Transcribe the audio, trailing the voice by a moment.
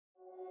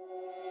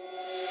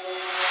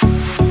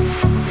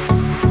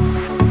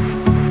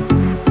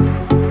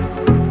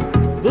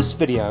This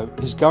video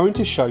is going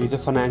to show you the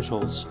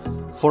financials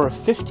for a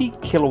 50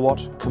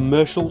 kilowatt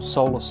commercial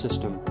solar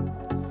system.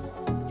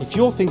 If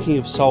you're thinking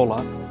of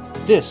solar,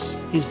 this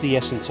is the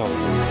essence of it.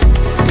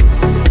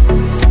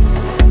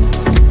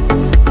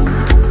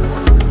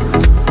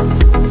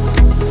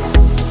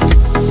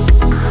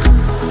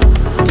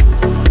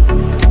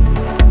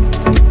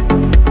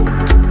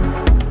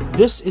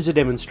 This is a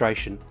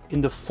demonstration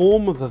in the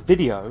form of a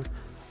video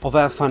of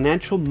our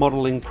financial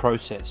modelling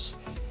process.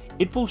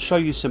 It will show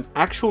you some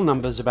actual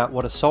numbers about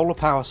what a solar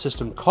power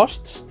system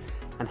costs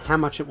and how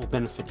much it will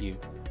benefit you.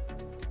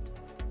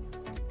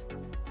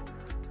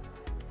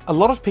 A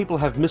lot of people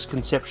have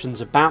misconceptions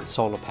about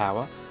solar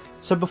power,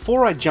 so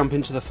before I jump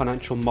into the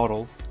financial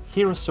model,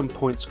 here are some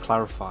points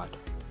clarified.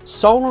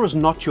 Solar is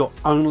not your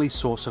only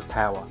source of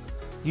power.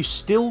 You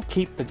still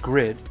keep the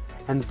grid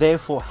and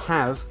therefore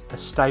have a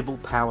stable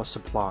power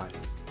supply.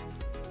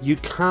 You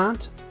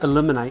can't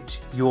eliminate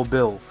your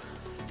bill.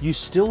 You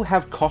still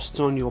have costs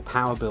on your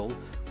power bill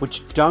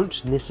which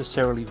don't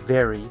necessarily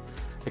vary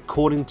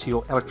according to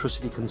your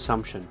electricity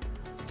consumption.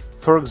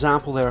 For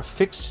example, there are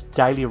fixed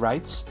daily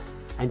rates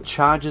and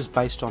charges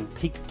based on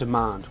peak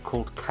demand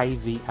called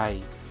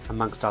kVA,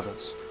 amongst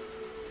others.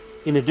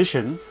 In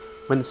addition,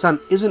 when the sun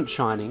isn't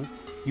shining,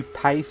 you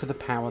pay for the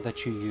power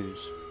that you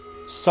use.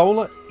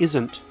 Solar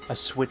isn't a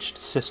switched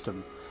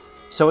system,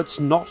 so it's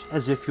not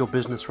as if your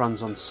business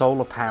runs on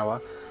solar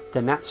power,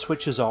 then that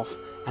switches off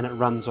and it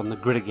runs on the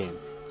grid again.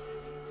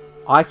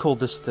 I call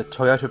this the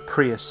Toyota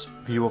Prius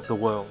view of the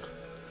world.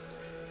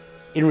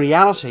 In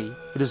reality,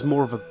 it is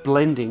more of a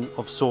blending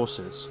of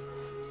sources,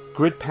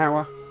 grid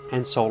power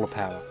and solar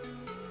power.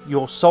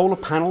 Your solar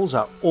panels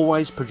are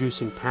always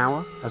producing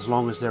power as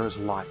long as there is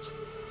light.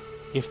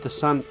 If the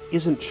sun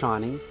isn't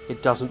shining,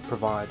 it doesn't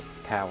provide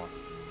power,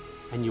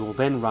 and you will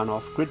then run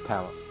off grid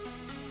power.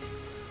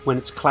 When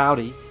it's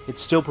cloudy, it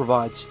still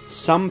provides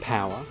some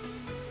power,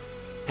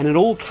 and in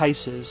all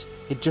cases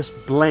it just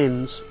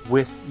blends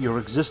with your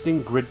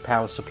existing grid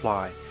power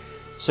supply,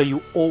 so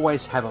you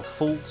always have a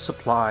full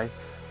supply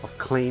of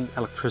clean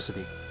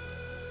electricity.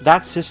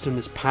 That system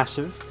is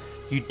passive.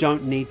 You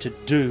don't need to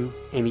do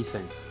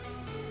anything.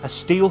 A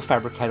steel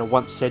fabricator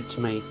once said to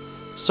me,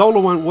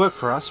 "Solar won't work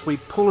for us, we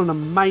pull an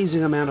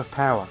amazing amount of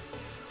power."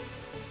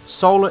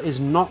 Solar is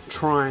not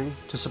trying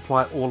to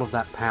supply all of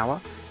that power,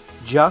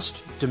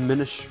 just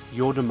diminish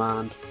your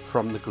demand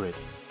from the grid.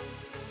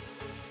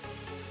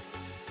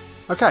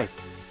 Okay,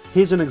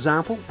 here's an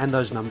example and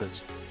those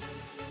numbers.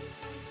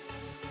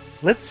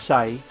 Let's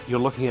say you're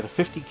looking at a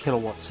 50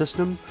 kilowatt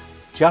system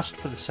just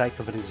for the sake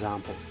of an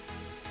example.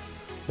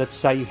 Let's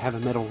say you have a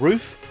metal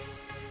roof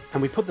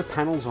and we put the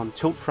panels on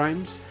tilt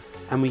frames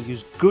and we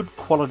use good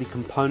quality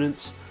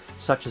components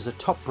such as a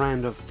top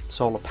brand of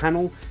solar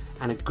panel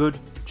and a good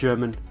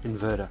German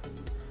inverter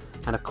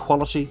and a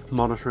quality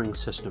monitoring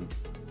system.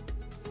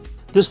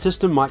 This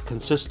system might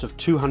consist of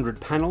 200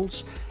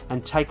 panels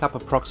and take up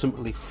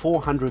approximately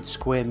 400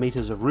 square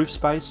meters of roof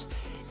space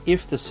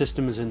if the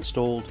system is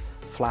installed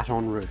flat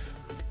on roof.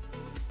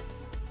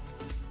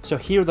 So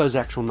here are those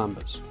actual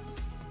numbers.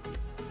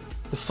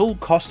 The full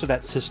cost of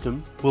that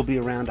system will be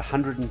around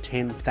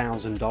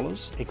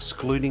 $110,000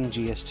 excluding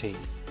GST.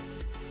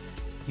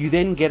 You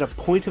then get a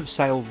point of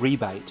sale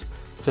rebate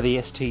for the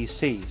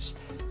STCs,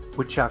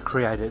 which are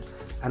created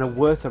and are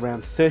worth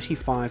around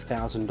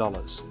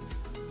 $35,000.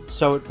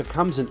 So it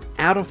becomes an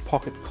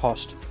out-of-pocket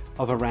cost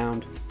of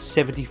around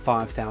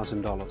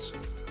 $75,000.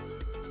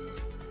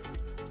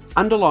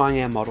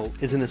 Underlying our model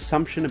is an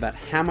assumption about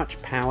how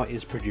much power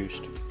is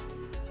produced.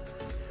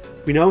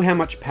 We know how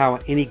much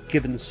power any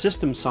given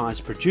system size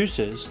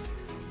produces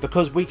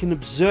because we can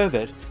observe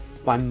it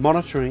by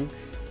monitoring,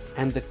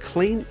 and the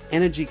Clean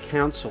Energy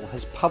Council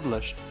has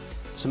published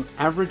some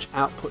average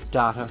output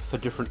data for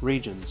different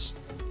regions.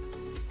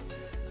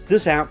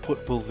 This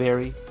output will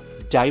vary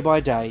day by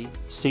day,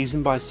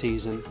 season by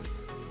season,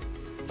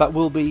 but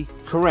will be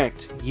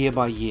correct year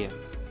by year.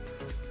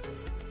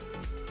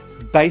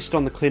 Based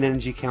on the Clean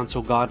Energy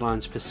Council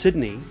guidelines for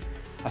Sydney,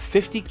 a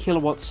 50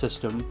 kilowatt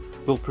system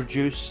will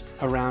produce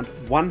around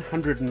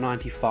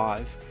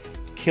 195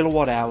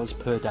 kilowatt hours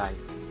per day.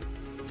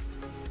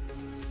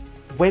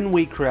 When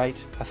we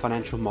create a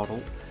financial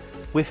model,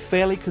 we're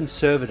fairly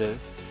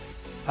conservative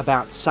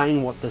about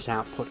saying what this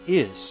output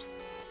is.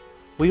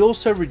 We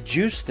also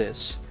reduce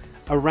this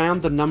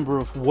around the number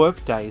of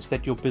work days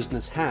that your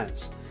business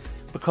has,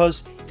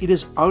 because it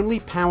is only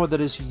power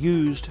that is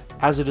used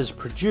as it is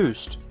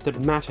produced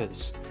that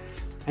matters,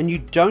 and you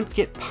don't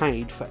get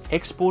paid for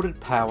exported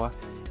power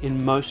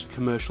in most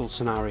commercial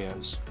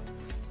scenarios.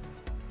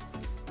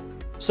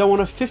 So on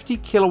a 50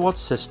 kilowatt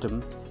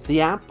system,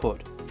 the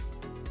output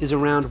is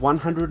around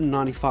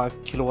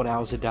 195 kilowatt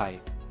hours a day.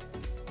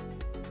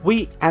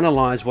 We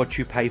analyze what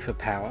you pay for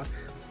power,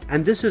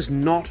 and this is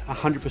not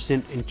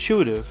 100%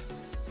 intuitive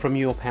from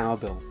your power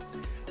bill.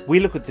 We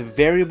look at the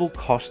variable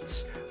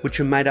costs, which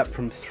are made up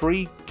from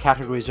three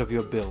categories of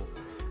your bill: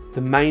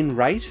 the main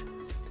rate,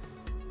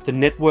 the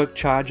network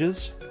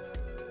charges,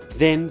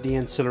 then the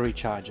ancillary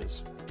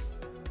charges.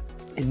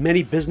 In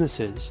many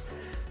businesses,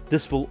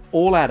 this will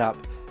all add up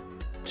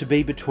to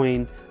be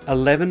between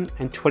 11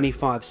 and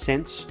 25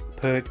 cents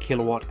per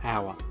kilowatt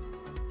hour.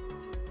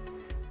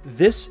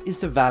 This is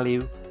the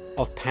value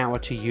of power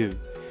to you,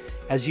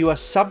 as you are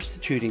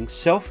substituting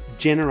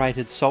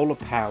self-generated solar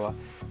power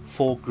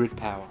for grid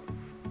power.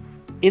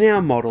 In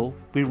our model,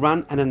 we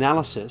run an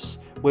analysis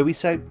where we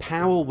say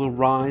power will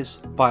rise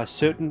by a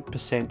certain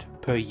percent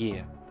per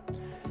year.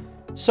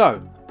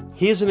 So,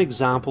 here's an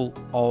example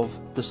of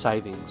the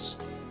savings.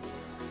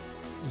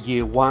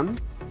 Year 1,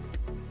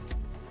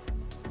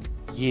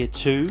 Year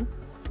 2,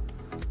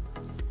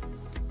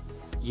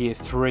 Year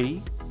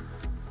 3,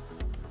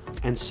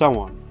 and so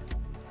on.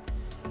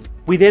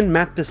 We then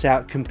map this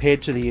out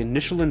compared to the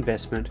initial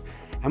investment,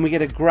 and we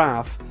get a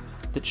graph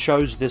that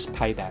shows this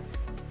payback.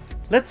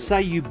 Let's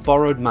say you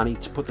borrowed money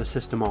to put the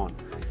system on.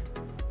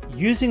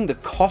 Using the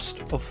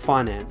cost of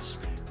finance,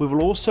 we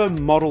will also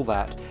model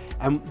that,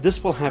 and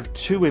this will have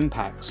two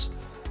impacts.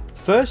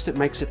 First, it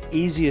makes it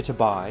easier to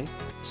buy,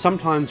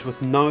 sometimes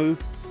with no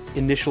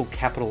initial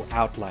capital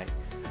outlay.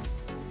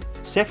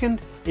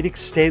 Second, it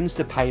extends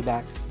the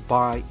payback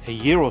by a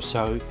year or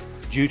so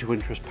due to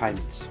interest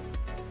payments.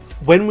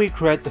 When we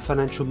create the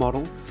financial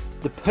model,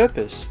 the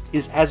purpose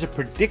is as a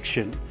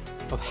prediction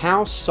of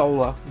how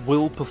solar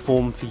will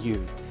perform for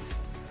you.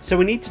 So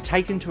we need to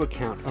take into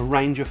account a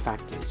range of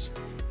factors.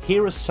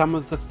 Here are some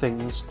of the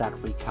things that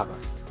we cover.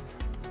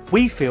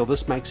 We feel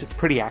this makes it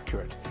pretty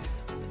accurate,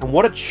 and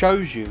what it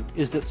shows you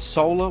is that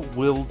solar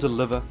will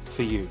deliver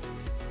for you.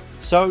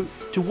 So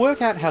to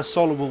work out how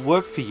solar will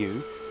work for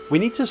you, we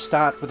need to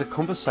start with a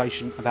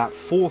conversation about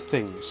four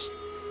things: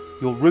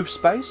 your roof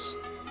space,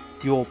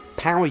 your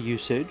power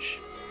usage,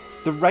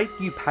 the rate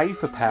you pay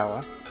for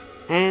power,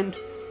 and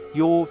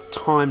your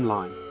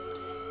timeline.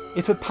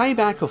 If a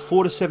payback of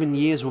 4 to 7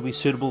 years will be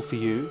suitable for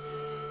you,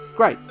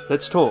 great,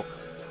 let's talk.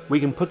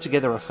 We can put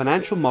together a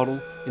financial model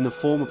in the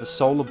form of a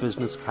solar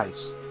business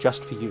case,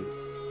 just for you.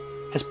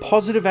 As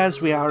positive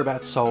as we are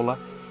about solar,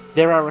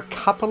 there are a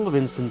couple of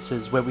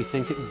instances where we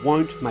think it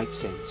won't make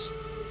sense.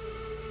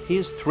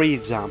 Here's 3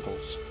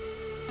 examples.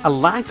 A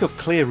lack of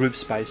clear roof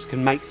space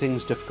can make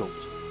things difficult.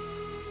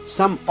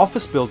 Some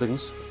office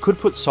buildings could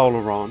put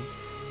solar on,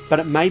 but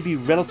it may be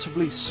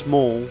relatively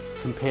small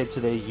compared to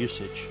their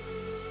usage.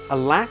 A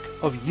lack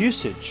of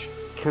usage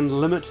can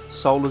limit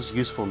solar's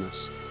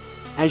usefulness,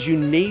 as you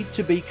need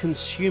to be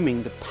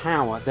consuming the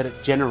power that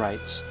it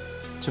generates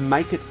to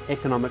make it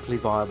economically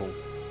viable.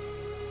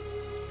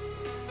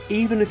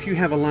 Even if you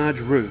have a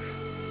large roof,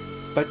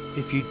 but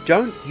if you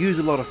don't use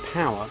a lot of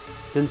power,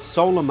 then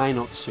solar may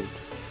not suit.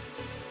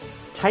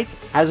 Take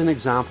as an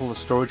example a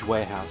storage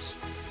warehouse.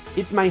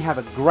 It may have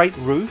a great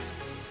roof,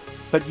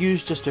 but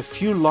use just a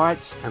few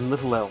lights and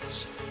little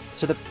else,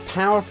 so the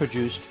power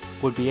produced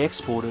would be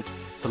exported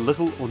for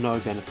little or no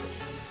benefit.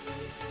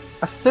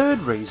 A third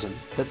reason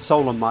that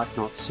solar might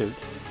not suit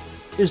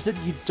is that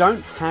you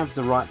don't have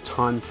the right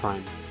time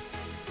frame.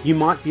 You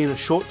might be in a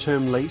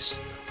short-term lease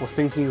or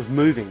thinking of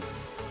moving.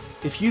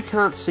 If you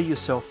can't see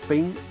yourself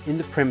being in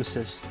the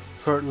premises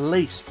for at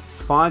least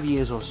 5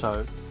 years or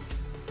so,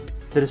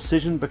 the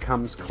decision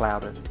becomes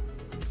clouded.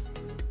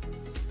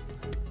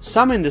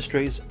 Some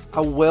industries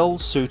are well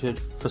suited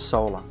for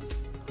solar.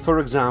 For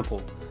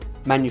example,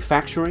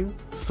 manufacturing,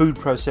 food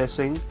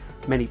processing,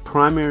 many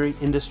primary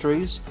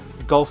industries,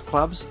 golf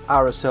clubs,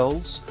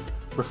 RSLs,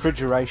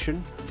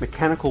 refrigeration,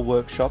 mechanical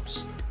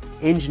workshops,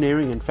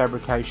 engineering and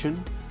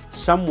fabrication,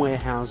 some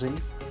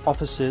warehousing,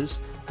 offices,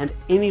 and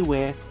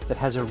anywhere that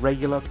has a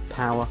regular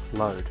power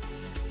load.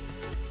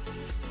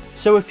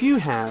 So if you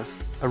have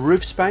a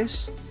roof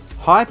space,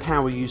 high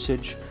power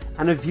usage,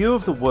 and a view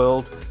of the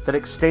world that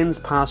extends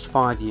past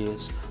 5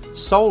 years,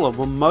 solar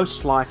will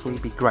most likely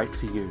be great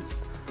for you.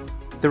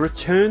 The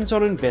returns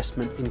on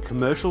investment in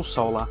commercial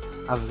solar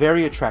are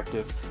very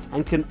attractive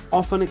and can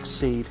often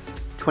exceed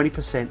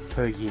 20%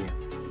 per year.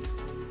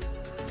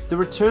 The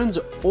returns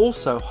are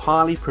also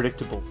highly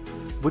predictable,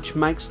 which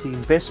makes the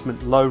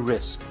investment low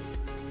risk.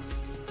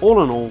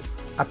 All in all,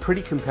 a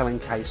pretty compelling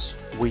case,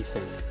 we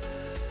think.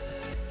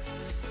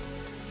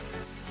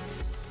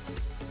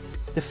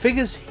 The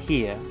figures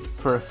here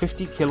for a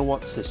 50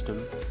 kilowatt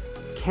system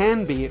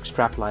can be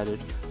extrapolated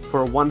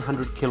for a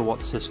 100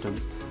 kilowatt system,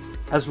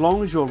 as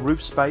long as your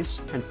roof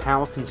space and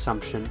power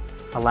consumption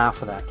allow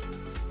for that.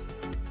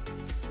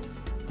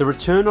 The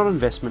return on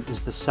investment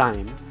is the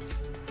same,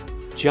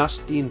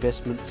 just the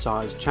investment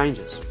size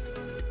changes.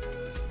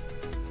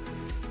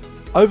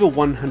 Over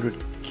 100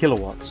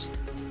 kilowatts,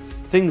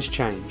 things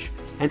change,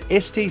 and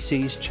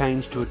STCs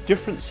change to a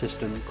different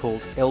system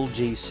called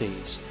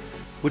LGCs,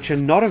 which are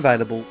not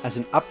available as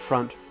an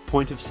upfront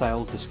point of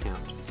sale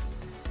discount.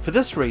 For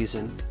this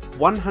reason,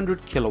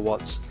 100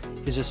 kilowatts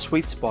is a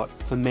sweet spot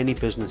for many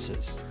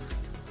businesses.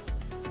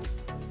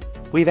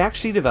 We've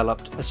actually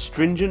developed a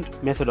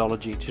stringent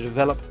methodology to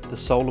develop the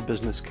solar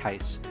business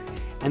case,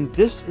 and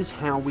this is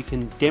how we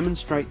can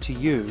demonstrate to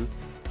you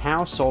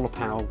how solar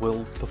power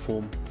will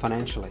perform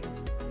financially.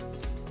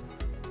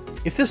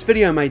 If this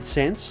video made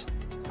sense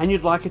and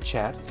you'd like a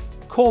chat,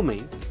 call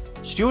me,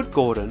 Stuart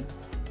Gordon,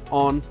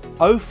 on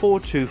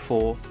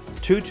 0424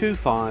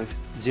 225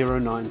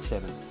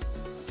 097.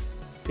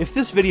 If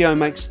this video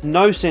makes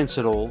no sense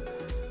at all,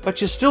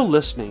 but you're still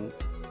listening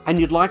and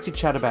you'd like to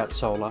chat about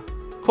solar,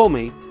 call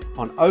me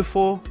on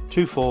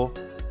 0424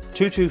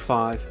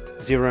 225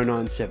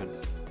 097.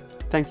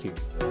 Thank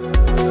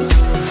you.